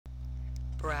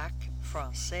Braque,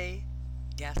 Francais,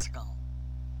 Gascogne.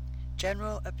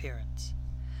 General appearance.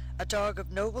 A dog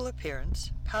of noble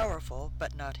appearance, powerful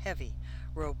but not heavy,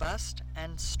 robust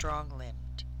and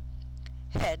strong-limbed.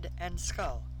 Head and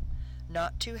skull.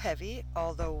 Not too heavy,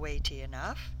 although weighty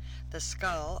enough. The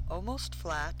skull, almost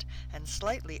flat and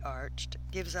slightly arched,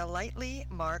 gives a lightly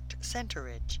marked center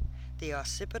ridge, the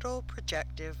occipital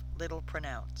projective little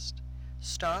pronounced.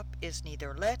 Stop is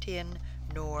neither let in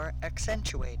nor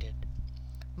accentuated.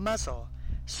 Muzzle,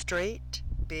 straight,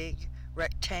 big,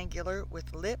 rectangular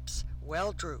with lips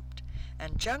well drooped,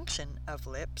 and junction of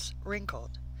lips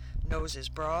wrinkled. Nose is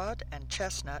broad and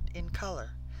chestnut in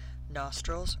color.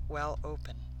 Nostrils well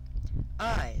open.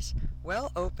 Eyes,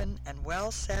 well open and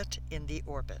well set in the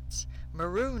orbits,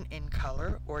 maroon in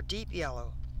color or deep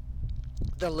yellow.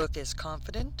 The look is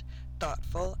confident,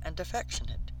 thoughtful, and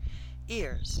affectionate.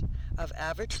 Ears, of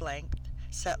average length,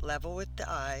 set level with the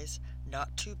eyes,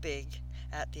 not too big,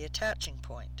 at the attaching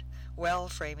point, well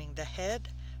framing the head,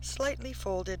 slightly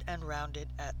folded and rounded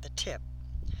at the tip.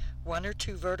 1 or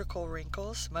 2 vertical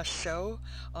wrinkles must show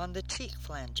on the cheek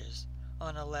flanges,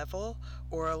 on a level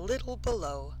or a little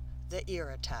below the ear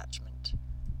attachment.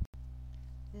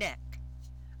 Neck,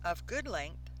 of good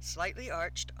length, slightly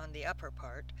arched on the upper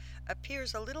part,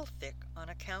 appears a little thick on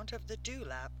account of the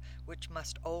dewlap which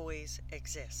must always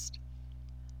exist.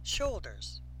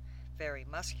 Shoulders, very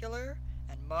muscular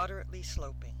and moderately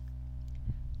sloping.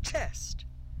 Chest,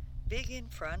 big in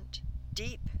front,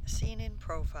 deep seen in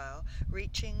profile,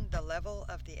 reaching the level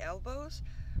of the elbows.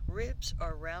 Ribs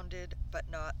are rounded but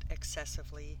not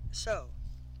excessively so.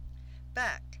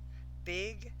 Back,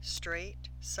 big, straight,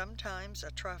 sometimes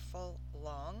a trifle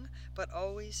long, but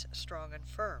always strong and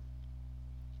firm.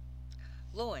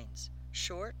 Loins,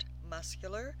 short,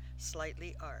 muscular,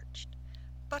 slightly arched.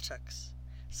 Buttocks,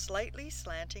 slightly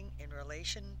slanting in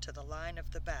relation to the line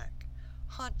of the back.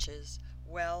 Haunches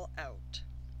well out.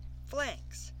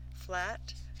 Flanks,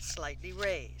 flat, slightly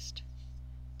raised.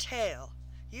 Tail,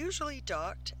 usually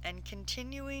docked and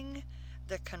continuing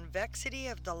the convexity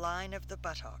of the line of the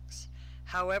buttocks.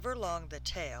 However long the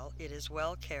tail, it is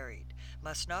well carried,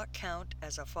 must not count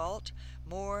as a fault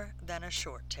more than a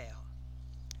short tail.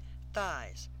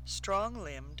 Thighs,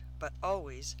 strong-limbed but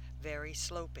always very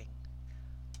sloping.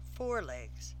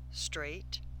 Forelegs,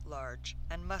 straight, large,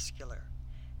 and muscular.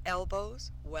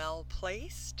 Elbows, well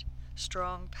placed,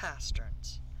 strong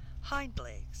pasterns. Hind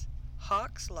legs,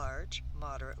 hocks large,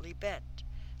 moderately bent,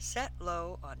 set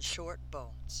low on short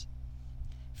bones.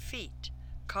 Feet,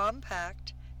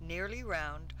 compact, nearly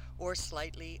round, or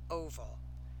slightly oval.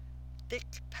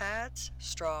 Thick pads,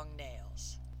 strong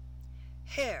nails.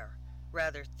 Hair,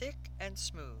 rather thick and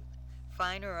smooth,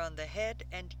 finer on the head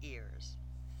and ears.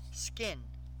 Skin,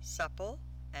 supple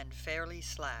and fairly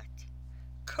slack.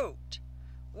 Coat,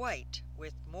 white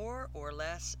with more or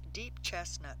less deep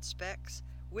chestnut specks,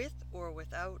 with or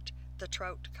without the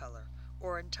trout color,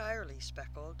 or entirely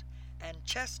speckled, and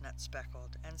chestnut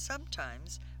speckled, and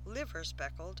sometimes liver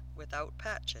speckled without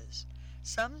patches.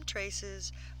 Some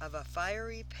traces of a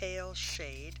fiery pale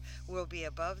shade will be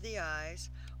above the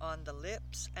eyes, on the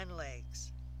lips and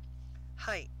legs.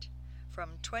 Height,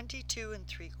 from 22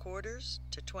 3/4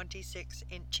 to 26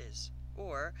 inches,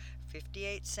 or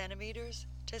 58 centimeters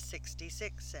to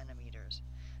 66 centimeters.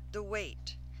 The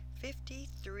weight,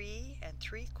 53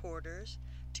 3/4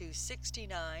 to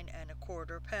 69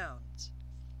 1/4 pounds,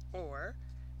 or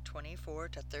 24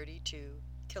 to 32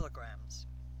 kilograms.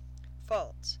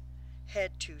 Faults,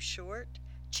 head too short,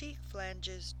 cheek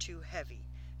flanges too heavy,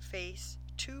 face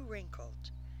too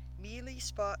wrinkled, mealy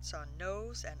spots on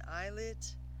nose and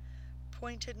eyelids,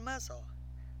 pointed muzzle,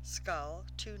 skull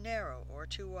too narrow or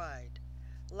too wide,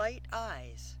 light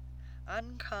eyes,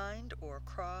 unkind or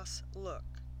cross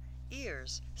look,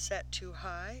 ears set too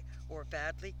high or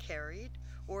badly carried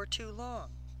or too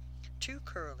long, too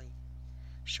curly,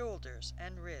 shoulders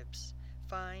and ribs,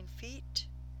 fine feet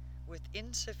with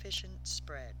insufficient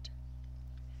spread.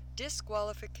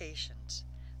 Disqualifications: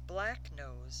 black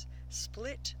nose,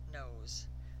 split nose,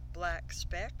 black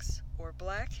specks or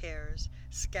black hairs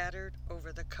scattered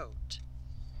over the coat.